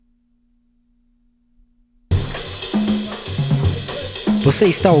Você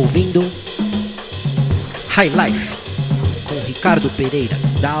está ouvindo HIgH com Ricardo Pereira.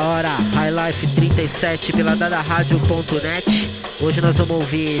 Da hora, HiLife 37 pela dadaradio.net. Hoje nós vamos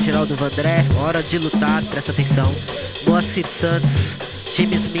ouvir Geraldo Vandré, Hora de Lutar, presta atenção. Moacir Santos,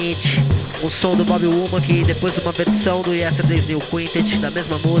 Jimmy Smith, um som do Bob Womack, depois uma versão do Yesterday's New Quintet da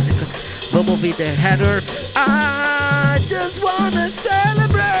mesma música. Vamos ouvir The Header, I Just Wanna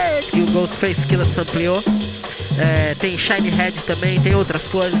Celebrate, que o Ghostface Killah sampleou. Tem Shiny Head também, tem outras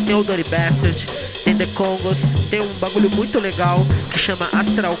coisas, tem o Dirty Bastard, tem The Congos, tem um bagulho muito legal que chama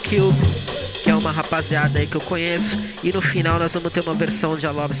Astral Cube, que é uma rapaziada aí que eu conheço. E no final nós vamos ter uma versão de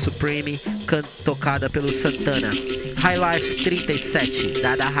A Love Supreme tocada pelo Santana. HiLife 37,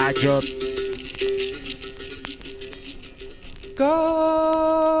 da rádio.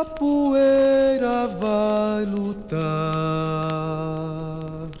 Capoeira vai lutar,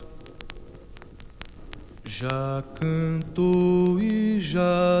 já cantou e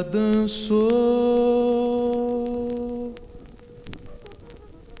já dançou,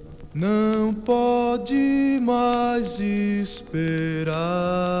 não pode mais esperar.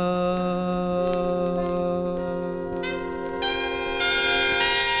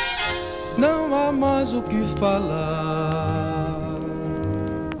 Não há mais o que falar,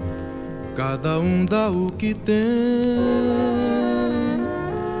 cada um dá o que tem.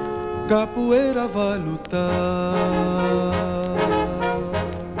 Capoeira vai lutar.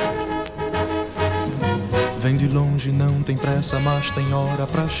 Vem de longe, não tem pressa, mas tem hora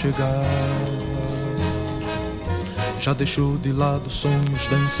pra chegar. Já deixou de lado sonhos,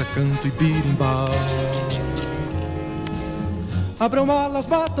 dança, canto e birimbau. Abram alas,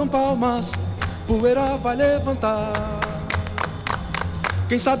 batam palmas, poeira vai levantar.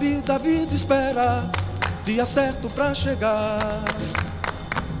 Quem sabe da vida espera dia certo pra chegar.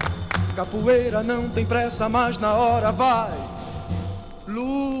 Capoeira não tem pressa, mas na hora vai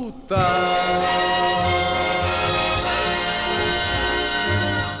lutar.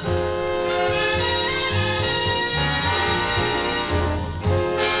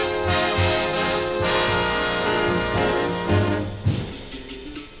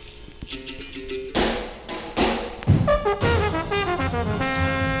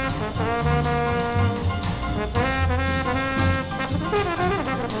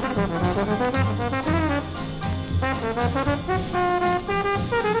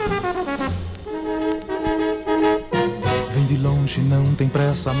 Vem de longe, não tem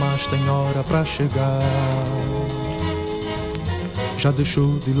pressa, mas tem hora pra chegar. Já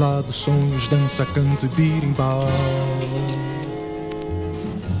deixou de lado sonhos, dança, canto e birimbau.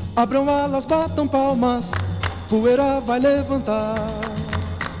 Abram alas, batam palmas, poeira vai levantar.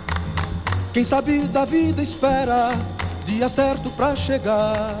 Quem sabe da vida espera dia certo pra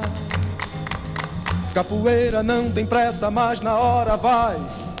chegar. Capoeira não tem pressa, mas na hora vai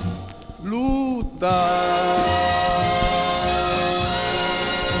lutar.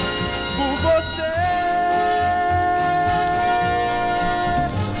 Por você,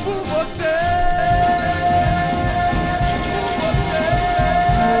 por você,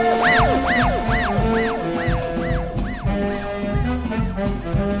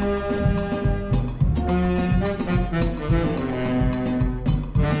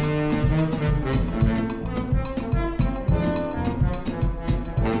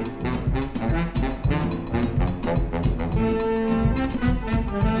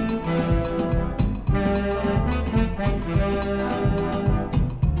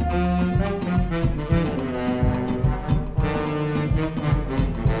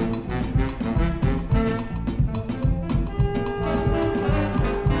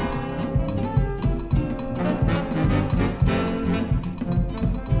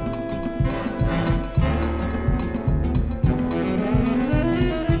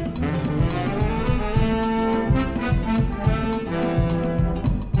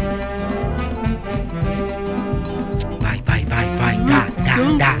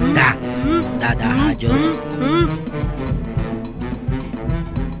 da rádio.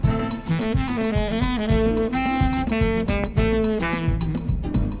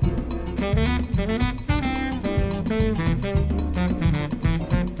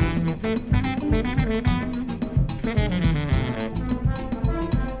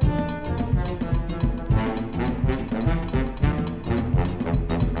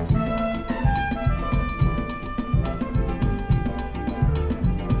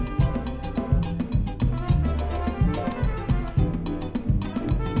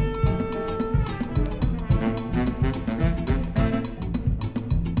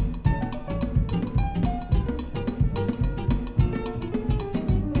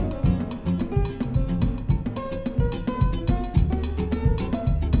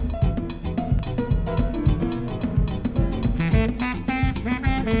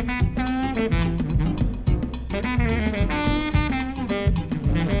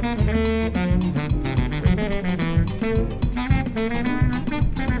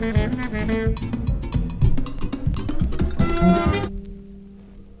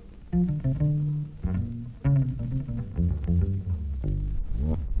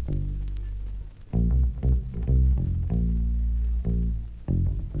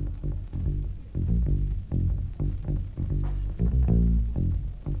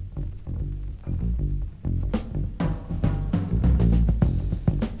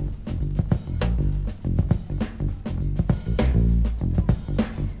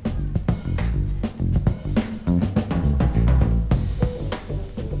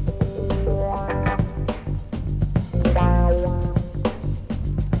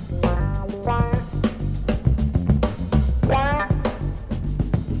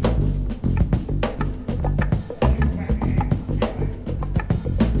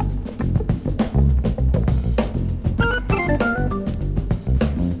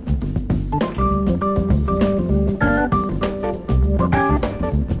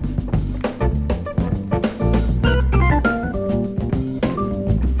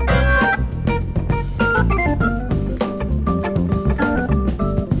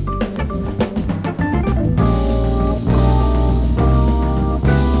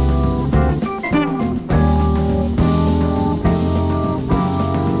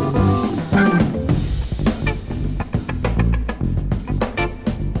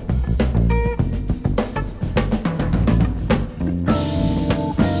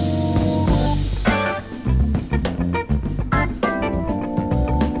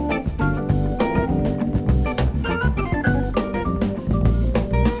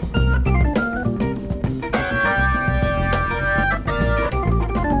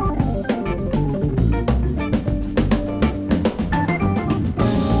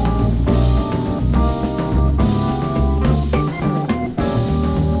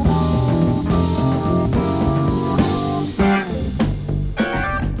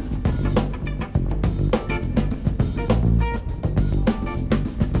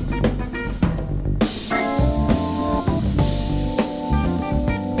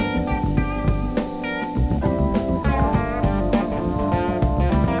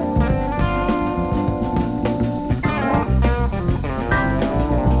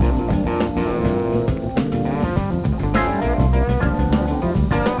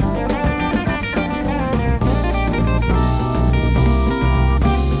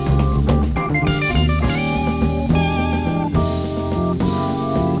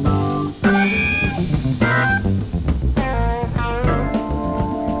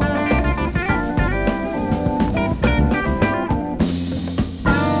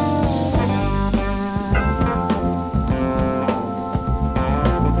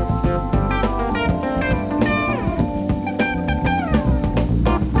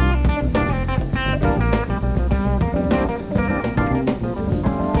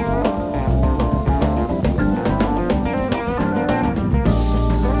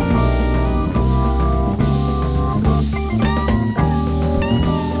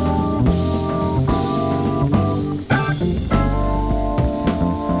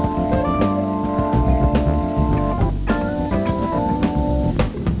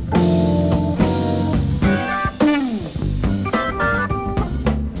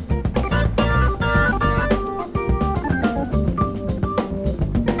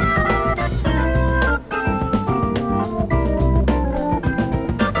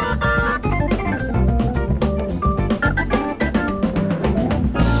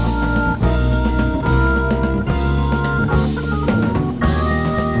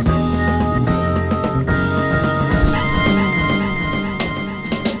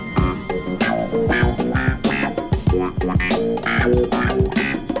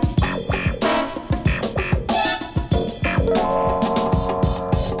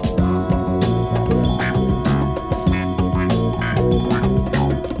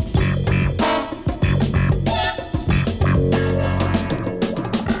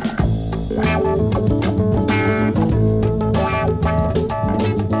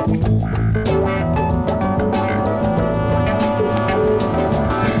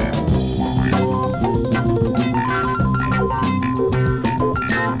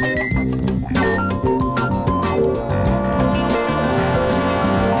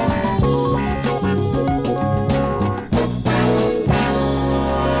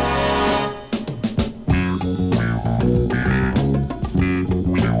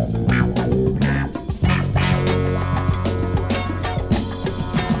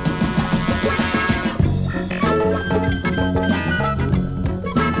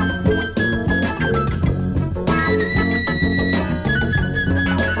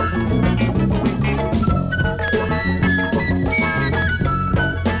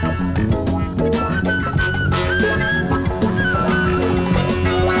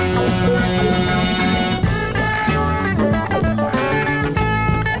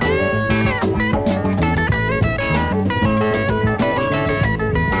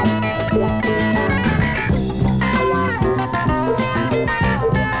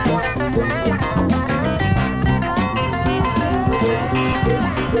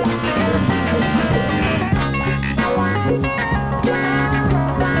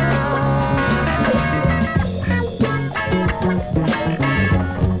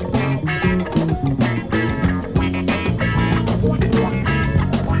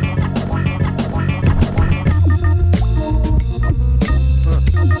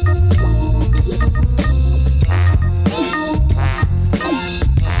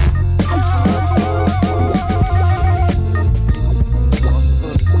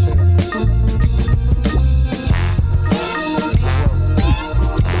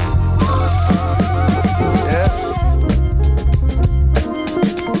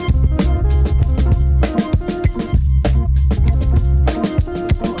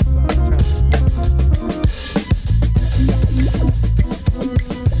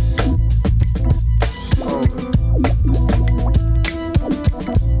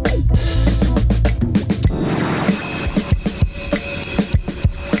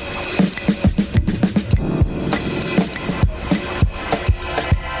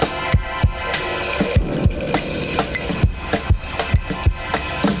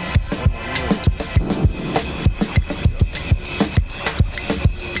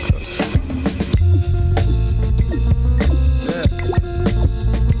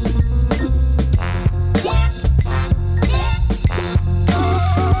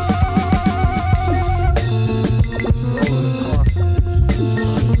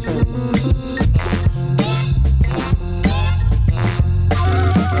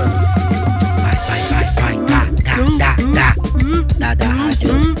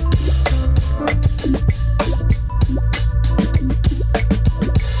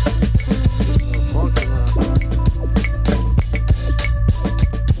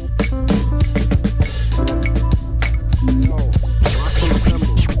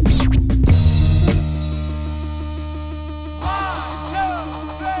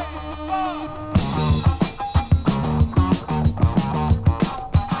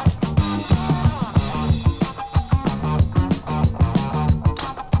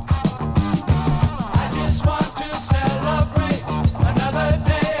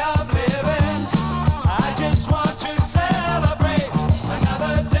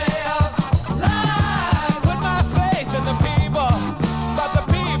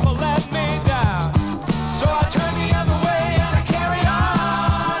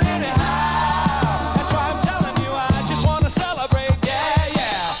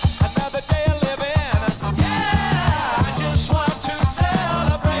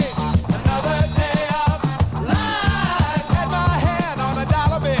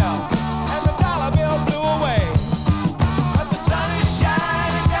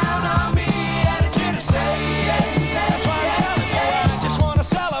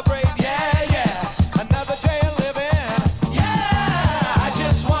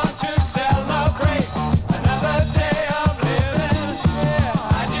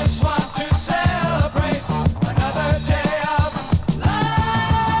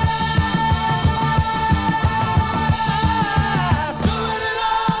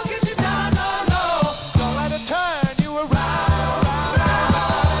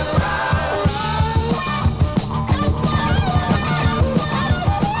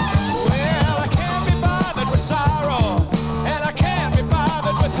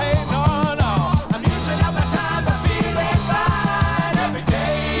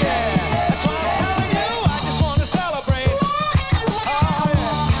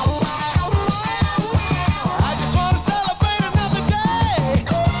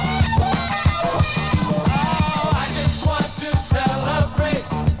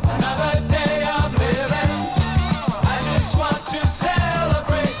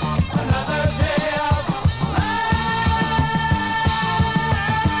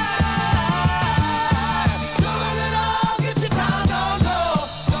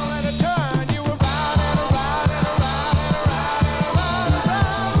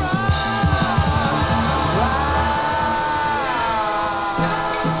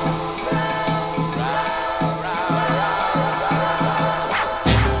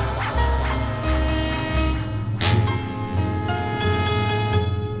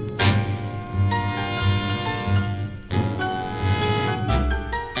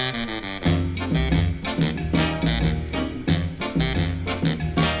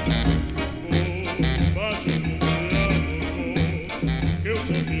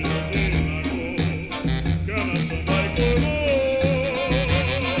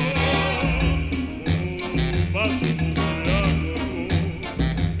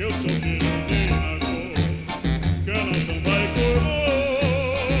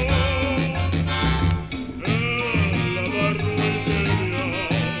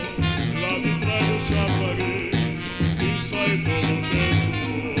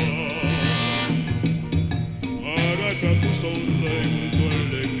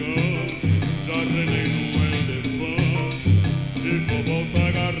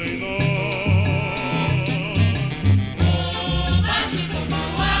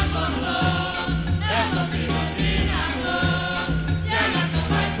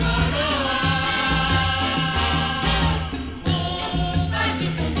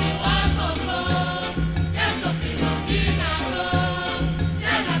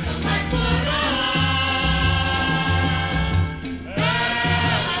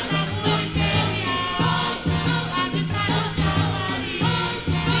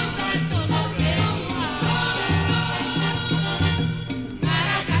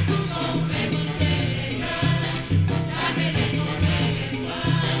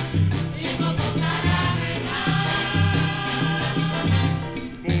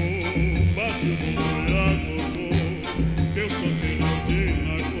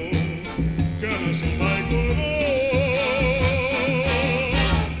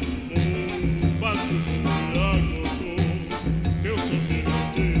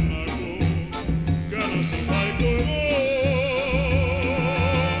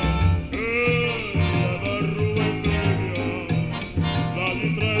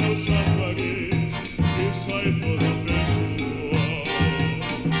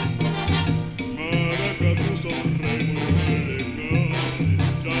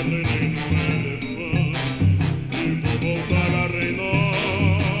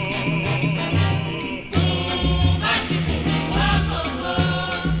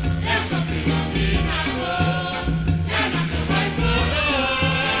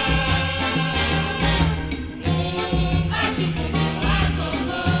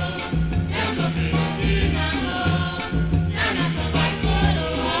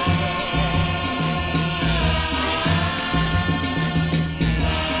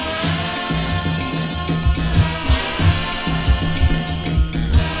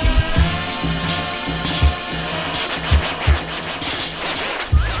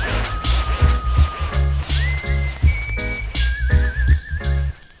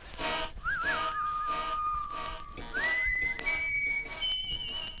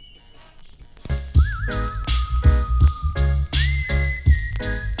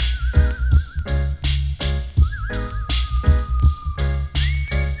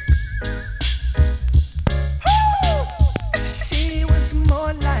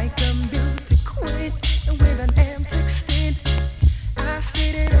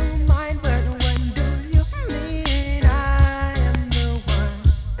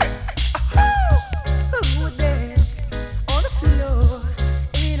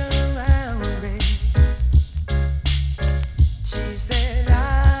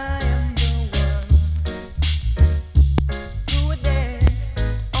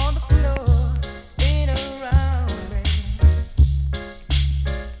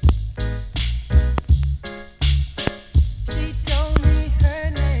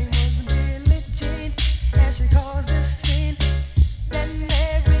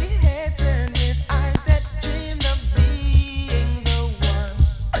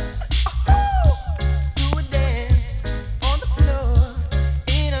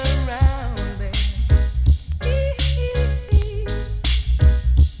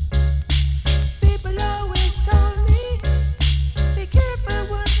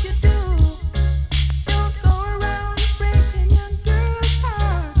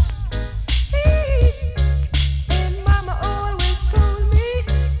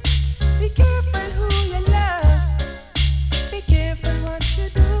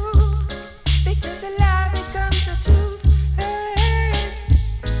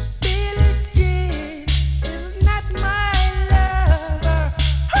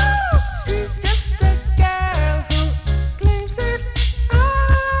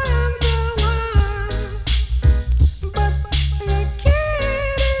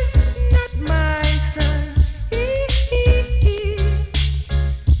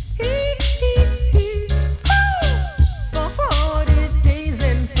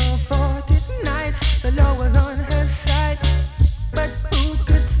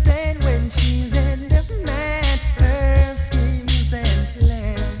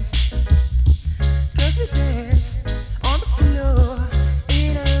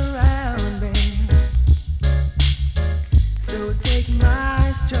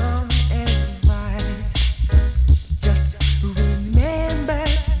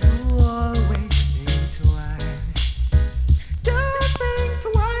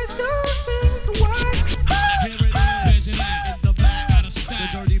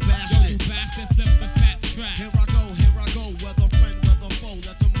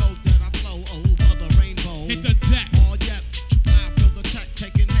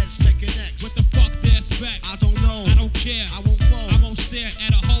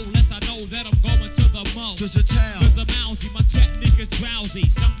 know that I'm going to the mo. Cause the town. Cause I'm mousy, my technique is drowsy.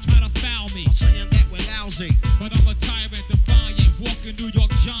 Some try to foul me. I'm saying that we're lousy. But I'm a tyrant, defiant, walking New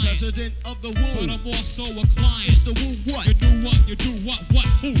York giant. President of the woo. But I'm also a client. It's the woo what? You do what, you do what,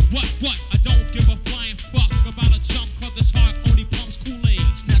 who, what? I don't give a flying fuck about a chump, cause this heart only pumps Kool-Aid.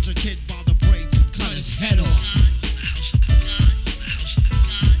 Snatch a kid by the braids, cut his head off.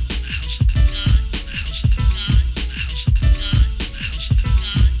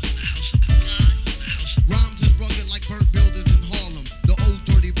 Rhymes is rugged like burnt buildings in Harlem. The old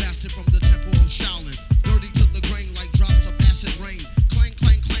dirty bastard from the temple of Shaolin. Dirty to the grain like drops of acid rain. Clang,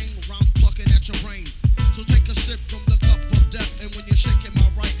 clang, clang, rhymes plucking at your brain. So take a sip from the cup of death, and when you're shaking my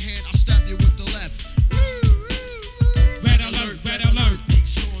right hand, I'll stab you with the left. Red alert, red alert. Big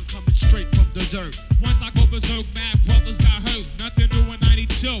Sean coming straight from the dirt. Once I go berserk, mad brothers got hurt. Nothing new in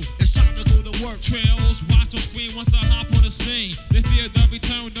 92. It's time to go to work. Trails, watch on screen once I hop on the scene. They fear the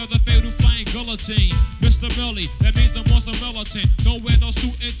return of the fatal flying guillotine. Mr. Millie, that means I'm on some militant. Don't wear no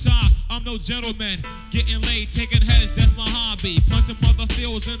suit and tie, I'm no gentleman. Getting laid, taking heads, that's my hobby. Punching mother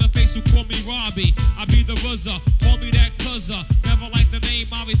fields in the face who call me Robbie. I be the RZA, call me that cuzzer. Never like the name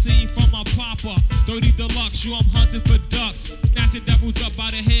I received from my papa. Dirty Deluxe, you I'm hunting for ducks. Snatching devils up by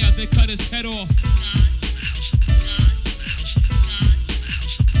the hair, they cut his head off.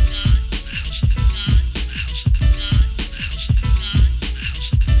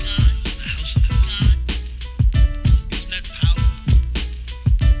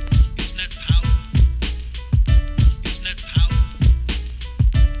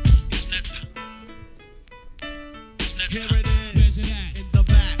 Here it is, in the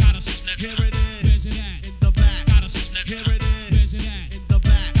back. Here it is, in the back. Here it is, in the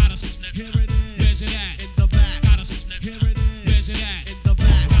back. Here it is, in the back. Here it is, in the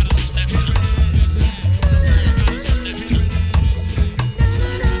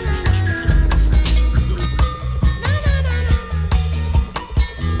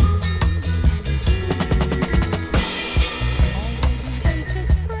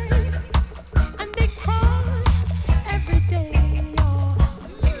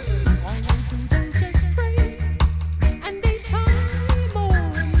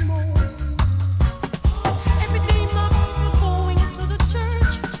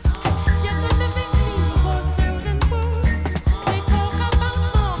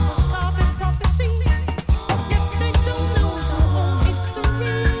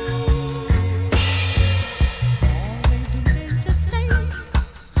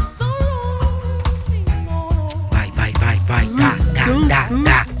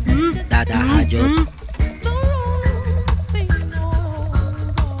da rádio.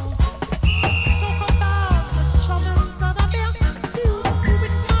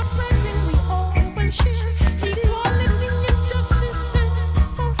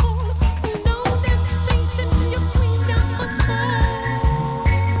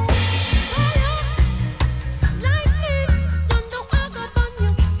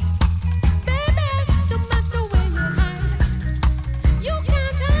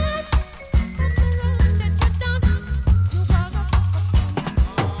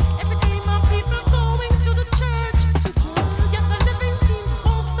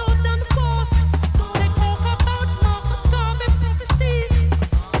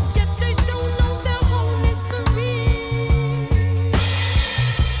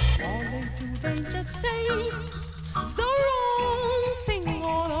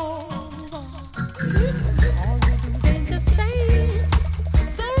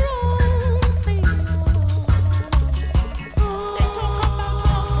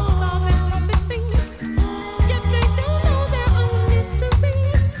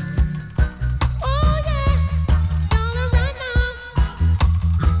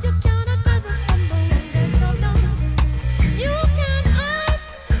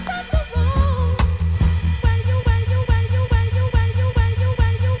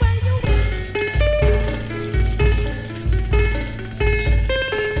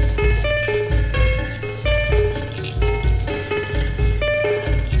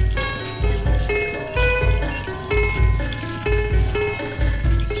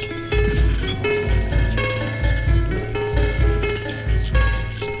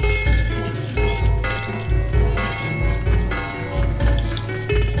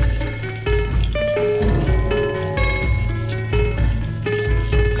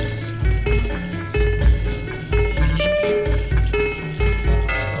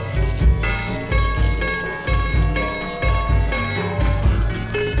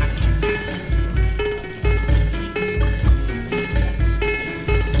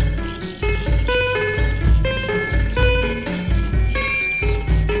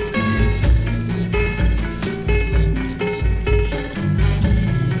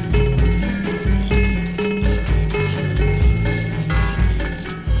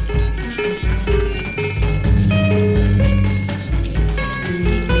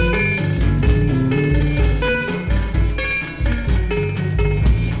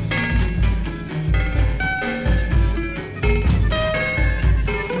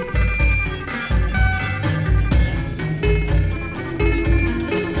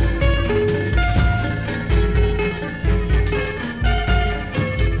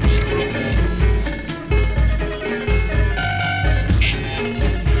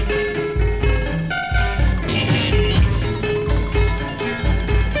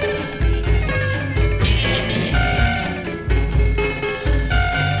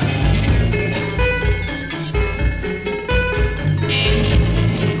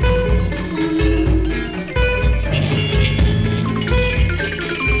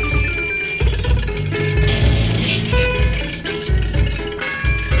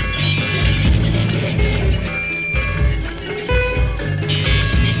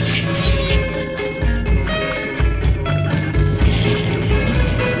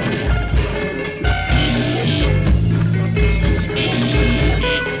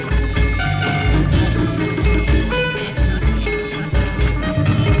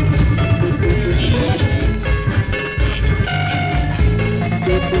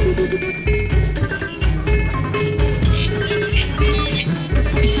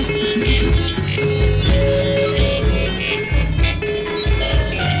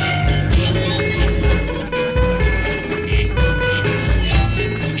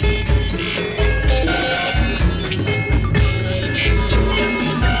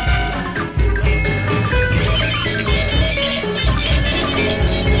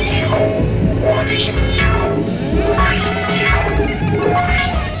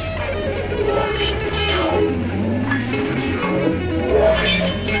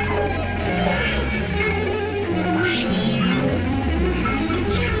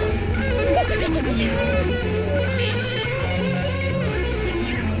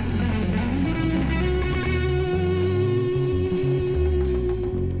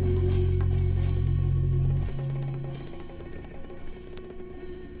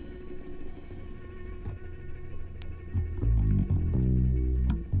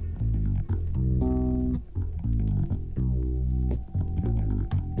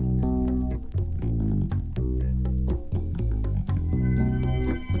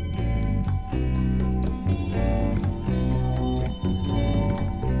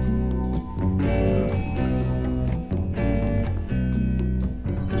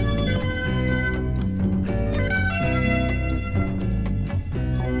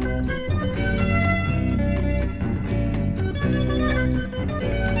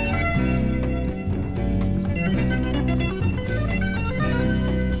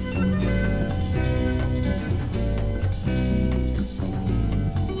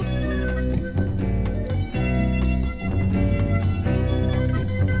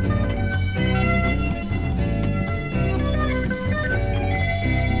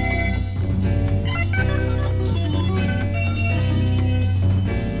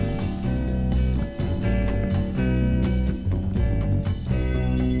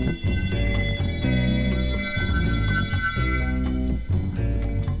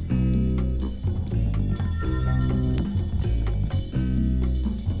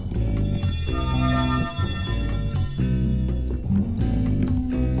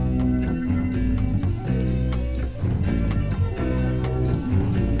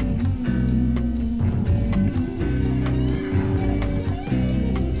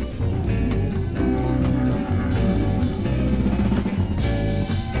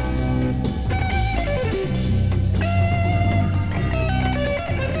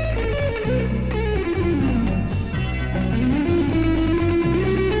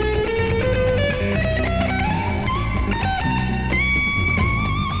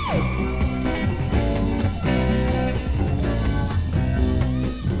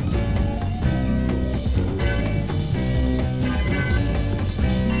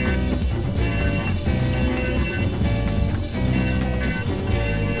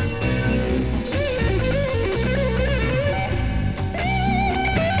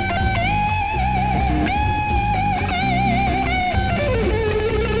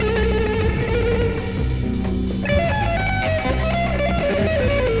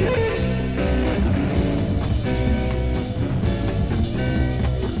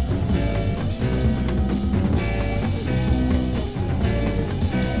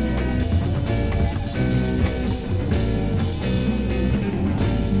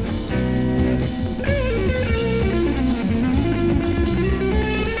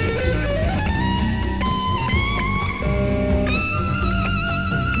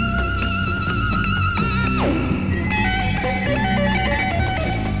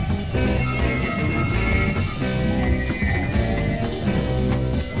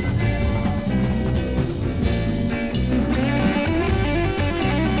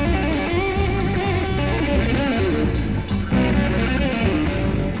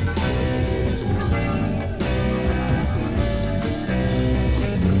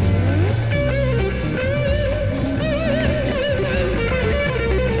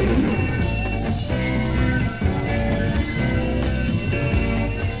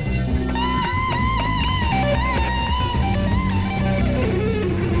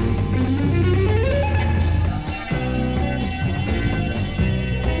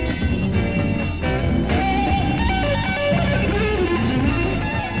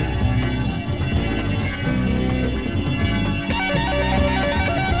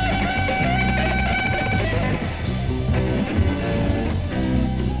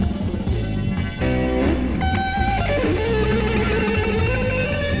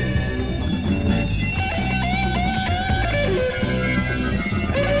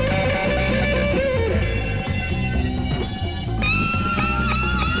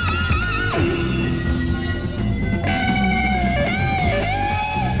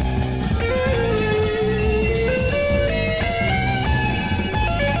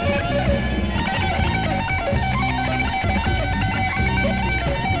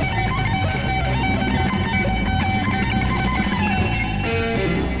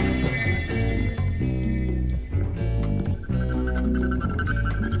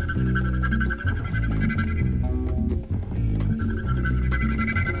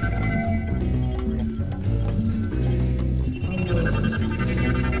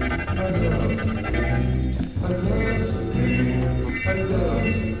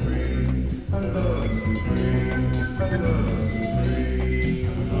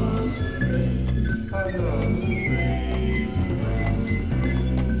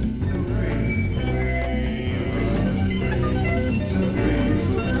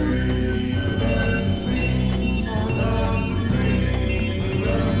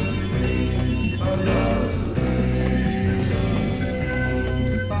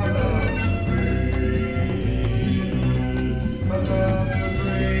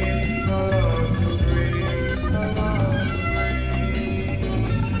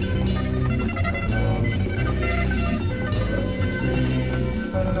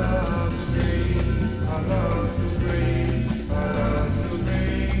 love today. I love